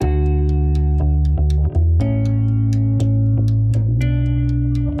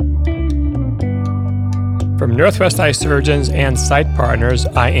From Northwest Eye Surgeons and Sight Partners,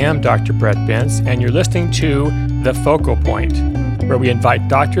 I am Dr. Brett Bentz, and you're listening to The Focal Point, where we invite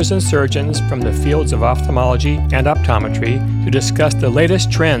doctors and surgeons from the fields of ophthalmology and optometry to discuss the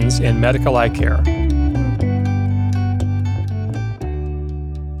latest trends in medical eye care.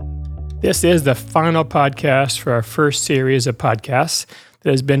 This is the final podcast for our first series of podcasts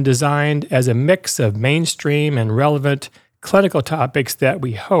that has been designed as a mix of mainstream and relevant clinical topics that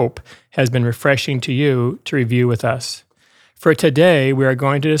we hope has been refreshing to you to review with us. For today, we are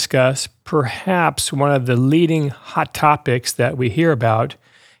going to discuss perhaps one of the leading hot topics that we hear about,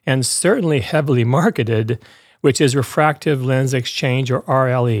 and certainly heavily marketed, which is refractive lens exchange, or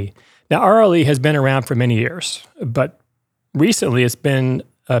RLE. Now, RLE has been around for many years, but recently it's been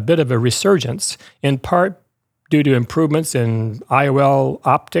a bit of a resurgence, in part due to improvements in IOL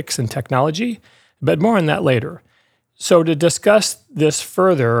optics and technology, but more on that later. So to discuss this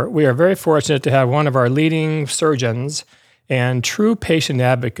further, we are very fortunate to have one of our leading surgeons and true patient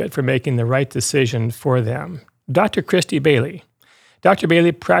advocate for making the right decision for them, Dr. Christy Bailey. Dr.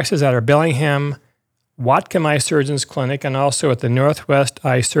 Bailey practices at our Bellingham Whatcom Eye Surgeons Clinic and also at the Northwest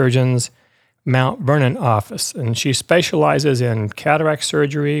Eye Surgeons Mount Vernon office. And she specializes in cataract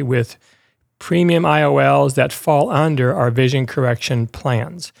surgery with premium IOLs that fall under our vision correction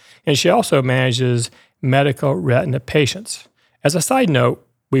plans. And she also manages medical retina patients. As a side note,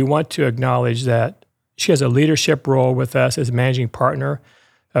 we want to acknowledge that she has a leadership role with us as managing partner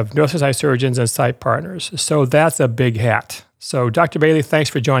of Northwest Eye Surgeons and Sight Partners. So that's a big hat. So Dr. Bailey, thanks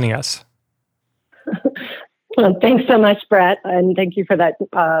for joining us. Well, thanks so much, Brett, and thank you for that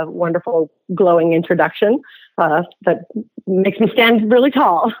wonderful, glowing introduction that makes me stand really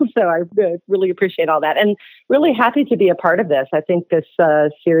tall. So I really appreciate all that, and really happy to be a part of this. I think this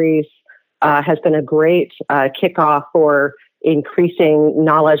series has been a great kickoff for increasing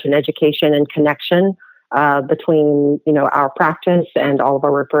knowledge and education and connection between our practice and all of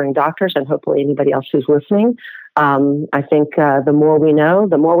our referring doctors, and hopefully anybody else who's listening. I think the more we know,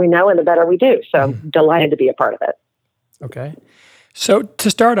 and the better we do. So I'm delighted to be a part of it. Okay. So to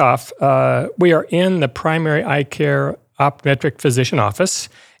start off, we are in the primary eye care optometric physician office,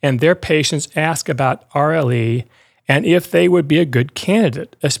 and their patients ask about RLE and if they would be a good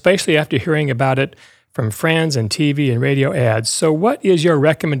candidate, especially after hearing about it from friends and TV and radio ads. So what is your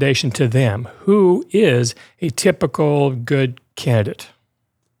recommendation to them? Who is a typical good candidate?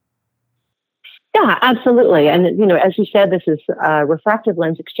 Yeah, absolutely. And, as you said, this is refractive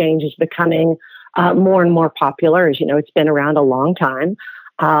lens exchange is becoming more and more popular. As you know, it's been around a long time.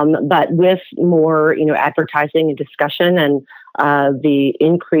 But with more, advertising and discussion and the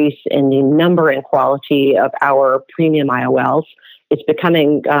increase in the number and quality of our premium IOLs, it's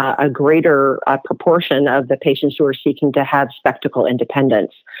becoming a greater proportion of the patients who are seeking to have spectacle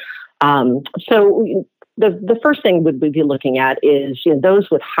independence. So the first thing we'd be looking at is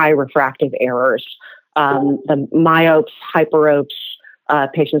those with high refractive errors, the myopes, hyperopes,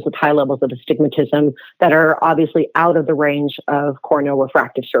 patients with high levels of astigmatism that are obviously out of the range of corneal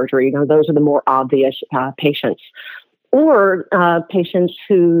refractive surgery. Those are the more obvious patients. Or patients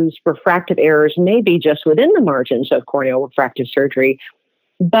whose refractive errors may be just within the margins of corneal refractive surgery,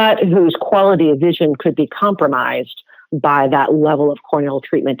 but whose quality of vision could be compromised by that level of corneal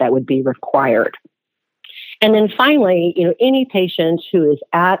treatment that would be required. And then finally, any patient who is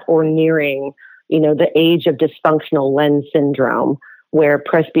at or nearing, the age of dysfunctional lens syndrome, where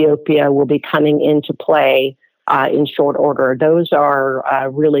presbyopia will be coming into play in short order. Those are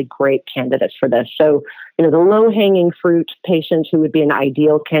really great candidates for this. So, the low-hanging fruit patients who would be an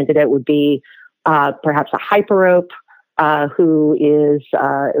ideal candidate would be perhaps a hyperope who is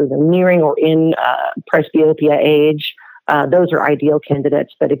nearing or in presbyopia age. Those are ideal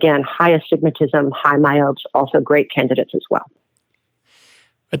candidates. But again, high astigmatism, high myopes, also great candidates as well.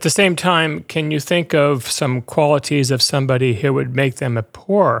 At the same time, can you think of some qualities of somebody who would make them a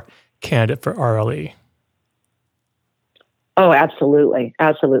poor candidate for RLE? Oh, absolutely.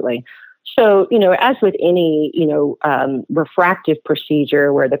 Absolutely. So, as with any, refractive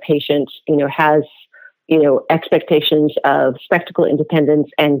procedure where the patient, has, expectations of spectacle independence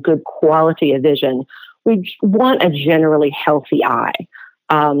and good quality of vision, we want a generally healthy eye.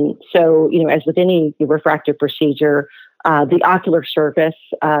 So, as with any refractive procedure, the ocular surface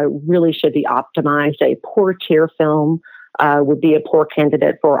really should be optimized. A poor tear film would be a poor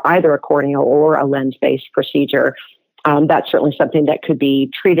candidate for either a corneal or a lens-based procedure. That's certainly something that could be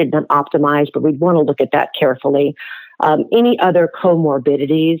treated and optimized, but we'd want to look at that carefully. Any other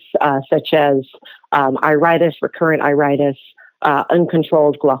comorbidities, such as iritis, recurrent iritis,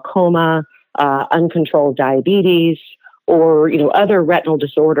 uncontrolled glaucoma, uncontrolled diabetes, or other retinal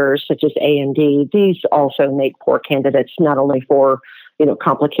disorders such as AMD. These also make poor candidates not only for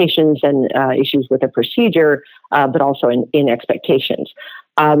complications and issues with the procedure, but also in expectations.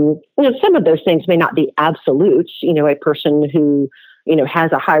 Some of those things may not be absolutes. A person who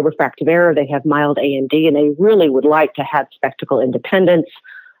has a high refractive error, they have mild AMD, and they really would like to have spectacle independence.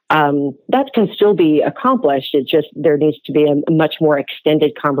 That can still be accomplished. It's just there needs to be a much more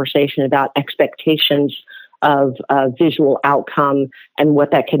extended conversation about expectations of visual outcome and what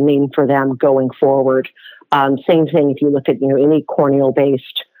that can mean for them going forward. Same thing if you look at any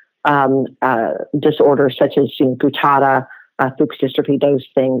corneal-based disorders such as Guttata, Fuchs dystrophy, those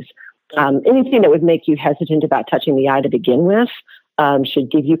things. Anything that would make you hesitant about touching the eye to begin with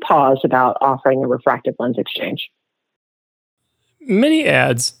should give you pause about offering a refractive lens exchange. Many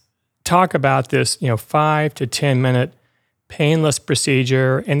ads talk about this 5 to 10 minute painless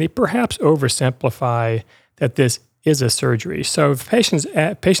procedure, and they perhaps oversimplify that this is a surgery. So if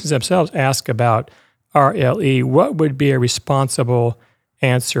patients themselves ask about RLE, what would be a responsible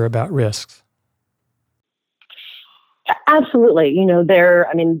answer about risks? Absolutely.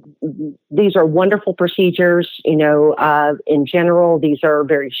 These are wonderful procedures. In general, these are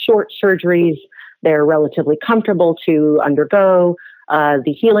very short surgeries. They're relatively comfortable to undergo.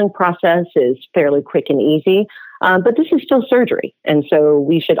 The healing process is fairly quick and easy, but this is still surgery. And so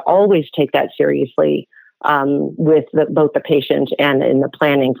we should always take that seriously with both the patient and in the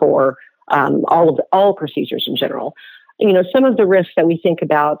planning for all procedures in general. Some of the risks that we think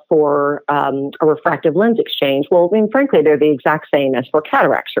about for a refractive lens exchange, frankly, they're the exact same as for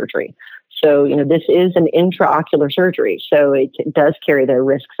cataract surgery. So, this is an intraocular surgery, so it does carry the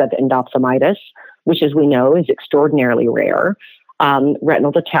risks of endophthalmitis, which, as we know, is extraordinarily rare.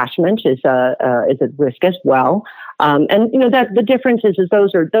 Retinal detachment is a risk as well. And that the difference is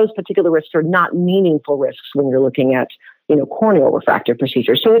those particular risks are not meaningful risks when you're looking at corneal refractive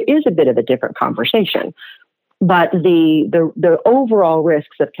procedures. So it is a bit of a different conversation. But the overall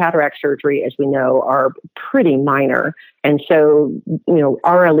risks of cataract surgery, as we know, are pretty minor. And so,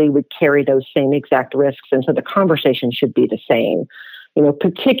 RLE would carry those same exact risks. And so the conversation should be the same.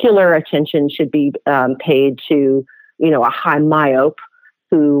 Particular attention should be paid to, a high myope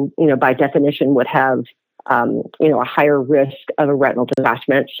who, by definition would have, a higher risk of a retinal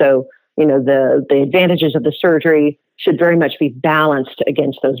detachment. So, the advantages of the surgery should very much be balanced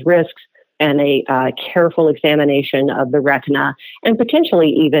against those risks, and a careful examination of the retina, and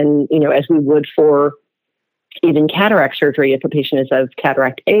potentially even, as we would for even cataract surgery, if a patient is of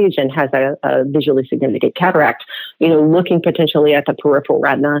cataract age and has a visually significant cataract, looking potentially at the peripheral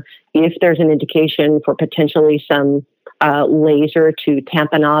retina, if there's an indication for potentially some laser to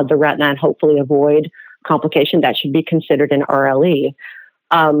tamponade the retina and hopefully avoid complication, that should be considered an RLE.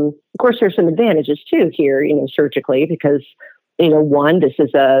 Of course, there's some advantages too here, surgically, because, one, this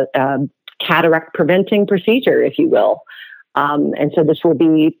is a cataract preventing procedure, if you will. And so this will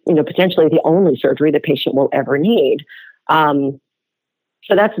be, potentially the only surgery the patient will ever need. So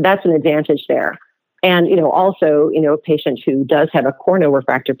that's an advantage there. And, also, a patient who does have a corneal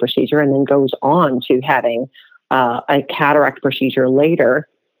refractive procedure and then goes on to having a cataract procedure later,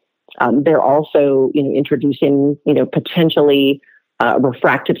 they're also, introducing, potentially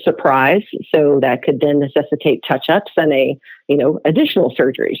refractive surprise. So that could then necessitate touch-ups and additional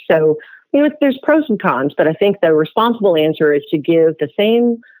surgery. So, there's pros and cons, but I think the responsible answer is to give the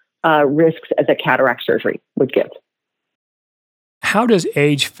same risks as a cataract surgery would give. How does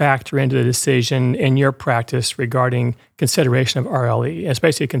age factor into the decision in your practice regarding consideration of RLE,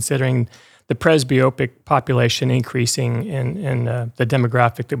 especially considering the presbyopic population increasing in the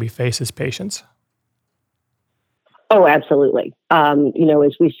demographic that we face as patients? Oh, absolutely. As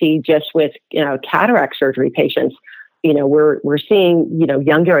we see just with, cataract surgery patients, we're seeing,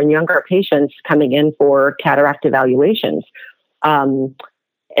 younger and younger patients coming in for cataract evaluations. And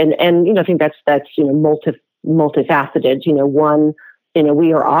I think that's multifaceted. One,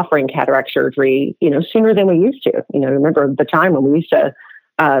 we are offering cataract surgery, sooner than we used to. Remember the time when we used to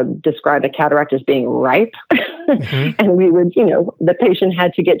describe a cataract as being ripe, mm-hmm. and we would, the patient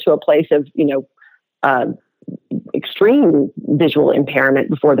had to get to a place of, extreme visual impairment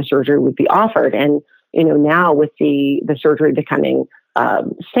before the surgery would be offered. And now with the surgery becoming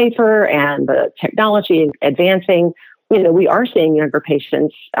safer and the technology advancing, we are seeing younger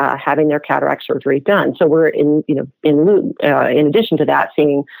patients having their cataract surgery done. So we're in addition to that,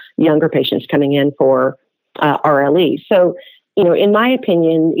 seeing younger patients coming in for RLE. So, in my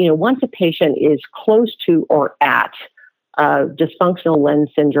opinion, once a patient is close to or at dysfunctional lens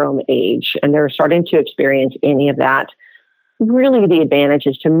syndrome age, and they're starting to experience any of that, really the advantage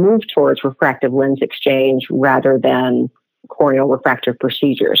is to move towards refractive lens exchange rather than corneal refractive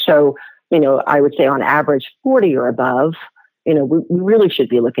procedure. So, I would say on average 40 or above, we really should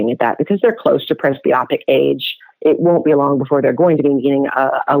be looking at that because they're close to presbyopic age. It won't be long before they're going to be needing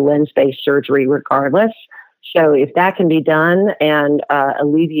a lens-based surgery regardless. So if that can be done and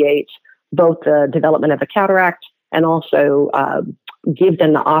alleviate both the development of a cataract and also give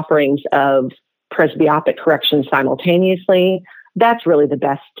them the offerings of presbyopic correction simultaneously, that's really the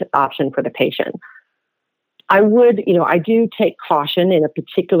best option for the patient. I do take caution in a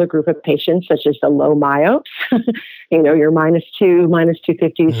particular group of patients, such as the low myopes, your -2,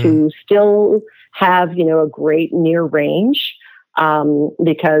 -250s who still have, a great near range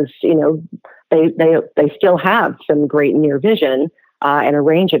because, they still have some great near vision and a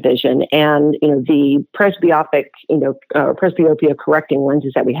range of vision. And, the presbyopic, presbyopia correcting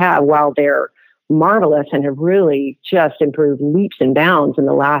lenses that we have, while they're marvelous and have really just improved leaps and bounds in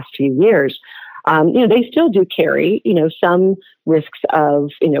the last few years, they still do carry, some risks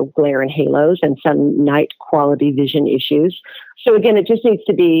of, glare and halos and some night quality vision issues. So again, it just needs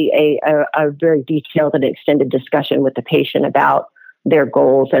to be a very detailed and extended discussion with the patient about their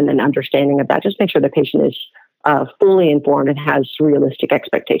goals and an understanding of that. Just make sure the patient is fully informed and has realistic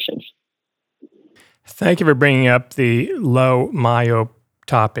expectations. Thank you for bringing up the low myope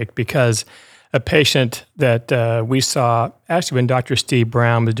topic, because a patient that we saw, actually when Dr. Steve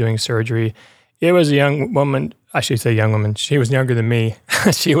Brown was doing surgery, it was a young woman, I should say young woman, she was younger than me.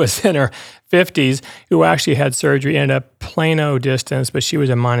 She was in her 50s who actually had surgery in a plano distance, but she was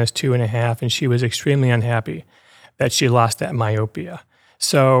a -2.5, and she was extremely unhappy that she lost that myopia.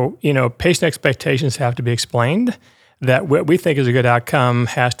 So, patient expectations have to be explained, that what we think is a good outcome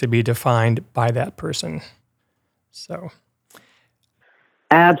has to be defined by that person. So.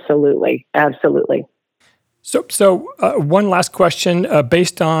 Absolutely. So one last question,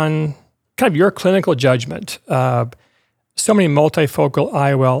 based on kind of your clinical judgment, so many multifocal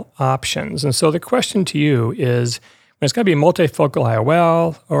IOL options. And so the question to you is, when it's going to be a multifocal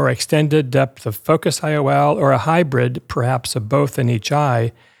IOL or extended depth of focus IOL or a hybrid, perhaps of both in each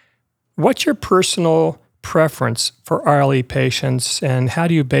eye, what's your personal preference for RLE patients, and how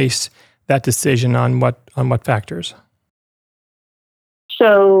do you base that decision on what factors?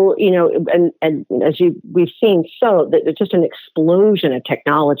 So, and as we've seen, there's just an explosion of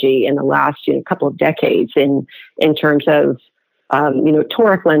technology in the last couple of decades in terms of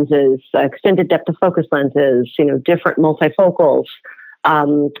toric lenses, extended depth of focus lenses, different multifocals,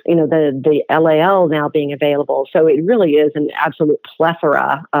 the LAL now being available. So it really is an absolute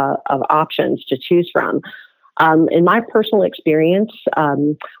plethora of options to choose from. In my personal experience,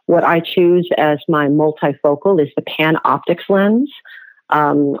 what I choose as my multifocal is the PanOptix lens.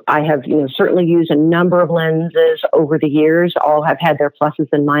 I have, certainly used a number of lenses over the years. All have had their pluses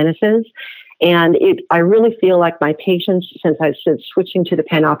and minuses. And I really feel like my patients, since I started switching to the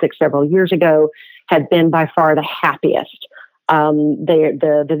PanOptix several years ago, have been by far the happiest.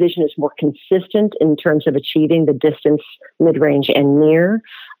 The vision is more consistent in terms of achieving the distance, mid-range, and near.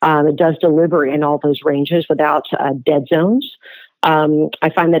 It does deliver in all those ranges without dead zones.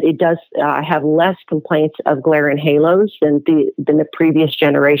 I find that it does have less complaints of glare and halos than the previous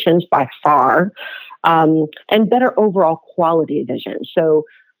generations by far, and better overall quality of vision. So,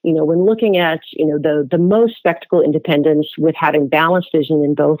 when looking at the most spectacle independence with having balanced vision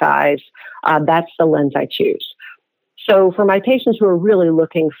in both eyes, that's the lens I choose. So, for my patients who are really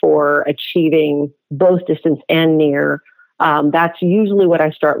looking for achieving both distance and near, that's usually what I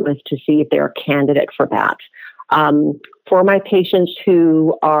start with to see if they're a candidate for that. For my patients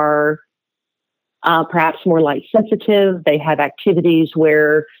who are perhaps more light sensitive, they have activities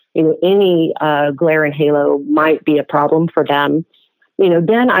where any glare and halo might be a problem for them.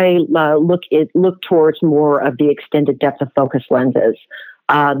 Then I look towards more of the extended depth of focus lenses.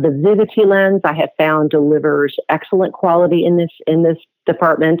 The Vivity lens I have found delivers excellent quality in this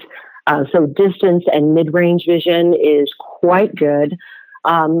department. So distance and mid-range vision is quite good.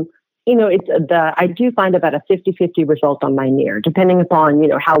 I do find about a 50-50 result on my near, depending upon,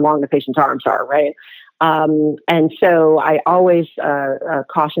 how long the patient's arms are, right? And so I always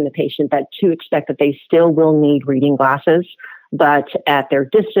caution the patient to expect that they still will need reading glasses, but at their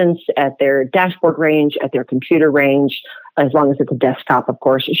distance, at their dashboard range, at their computer range, as long as it's a desktop, of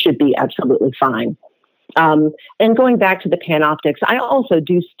course, it should be absolutely fine. And going back to the PanOptix, I also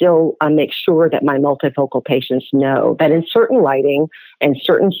do still make sure that my multifocal patients know that in certain lighting and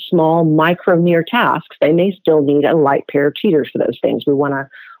certain small micro near tasks, they may still need a light pair of cheaters for those things. We want to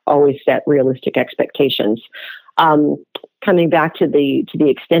always set realistic expectations. Coming back to the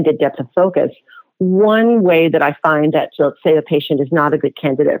extended depth of focus, one way that I find that, so let's say the patient is not a good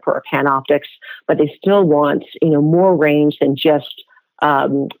candidate for a PanOptix, but they still want, more range than just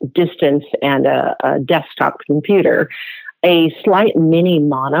distance and a desktop computer. A slight mini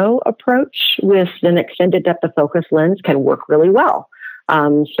mono approach with an extended depth of focus lens can work really well.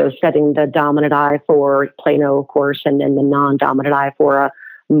 So setting the dominant eye for plano, of course, and then the non-dominant eye for a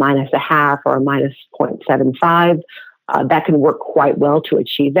 -0.5 or a -0.75. That can work quite well to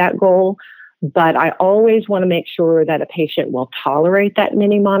achieve that goal. But I always want to make sure that a patient will tolerate that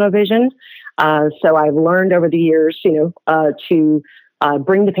mini monovision. So I've learned over the years, to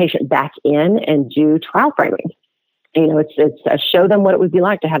bring the patient back in and do trial framing. It's show them what it would be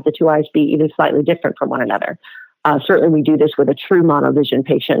like to have the two eyes be even slightly different from one another. Certainly, we do this with a true monovision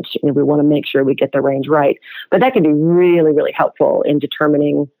patient. We want to make sure we get the range right. But that can be really, really helpful in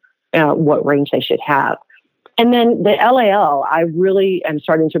determining what range they should have. And then the LAL, I really am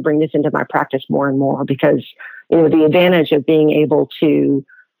starting to bring this into my practice more and more because, the advantage of being able to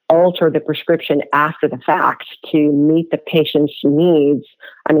alter the prescription after the fact to meet the patient's needs,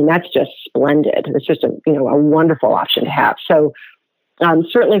 that's just splendid. It's just a wonderful option to have. So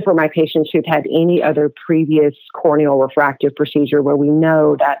certainly for my patients who've had any other previous corneal refractive procedure where we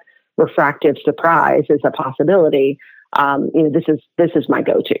know that refractive surprise is a possibility, this is my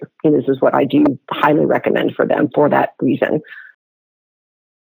go-to. This is what I do highly recommend for them for that reason.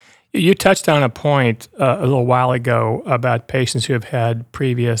 You touched on a point a little while ago about patients who have had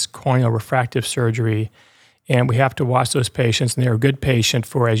previous corneal refractive surgery, and we have to watch those patients, and they're a good patient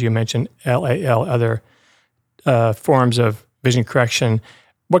for, as you mentioned, LAL, other forms of vision correction.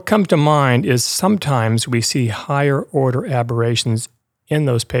 What comes to mind is sometimes we see higher order aberrations in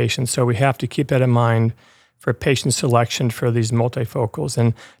those patients, so we have to keep that in mind for patient selection for these multifocals.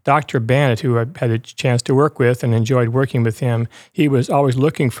 And Dr. Bannett, who I had a chance to work with and enjoyed working with him, he was always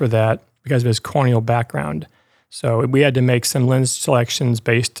looking for that because of his corneal background. So we had to make some lens selections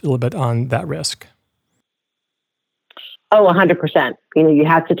based a little bit on that risk. Oh, 100%. You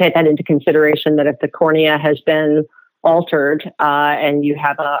have to take that into consideration that if the cornea has been altered and you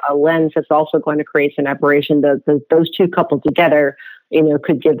have a lens that's also going to create an aberration, those two coupled together,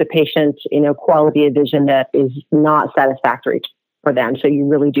 could give the patient, quality of vision that is not satisfactory for them. So you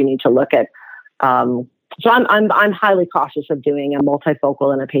really do need to look at. So I'm highly cautious of doing a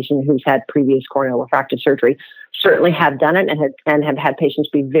multifocal in a patient who's had previous corneal refractive surgery. Certainly have done it and have had patients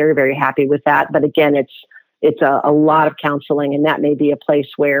be very, very happy with that. But again, it's a lot of counseling, and that may be a place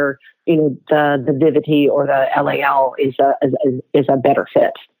where the Vivity or the LAL is a better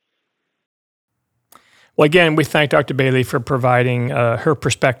fit. Well, again, we thank Dr. Bailey for providing her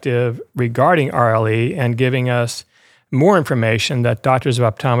perspective regarding RLE and giving us more information that doctors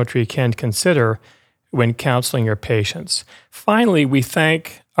of optometry can consider when counseling your patients. Finally, we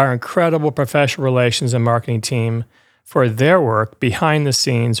thank our incredible professional relations and marketing team for their work behind the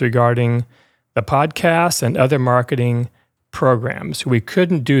scenes regarding the podcast and other marketing programs. We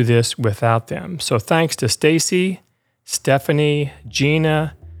couldn't do this without them. So thanks to Stacy, Stephanie,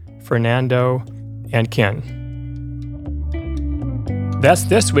 Gina, Fernando, and Ken. That's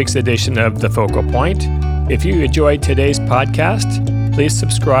this week's edition of The Focal Point. If you enjoyed today's podcast, please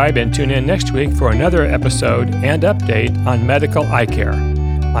subscribe and tune in next week for another episode and update on medical eye care.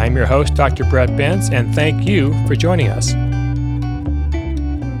 I'm your host, Dr. Brett Bentz, and thank you for joining us.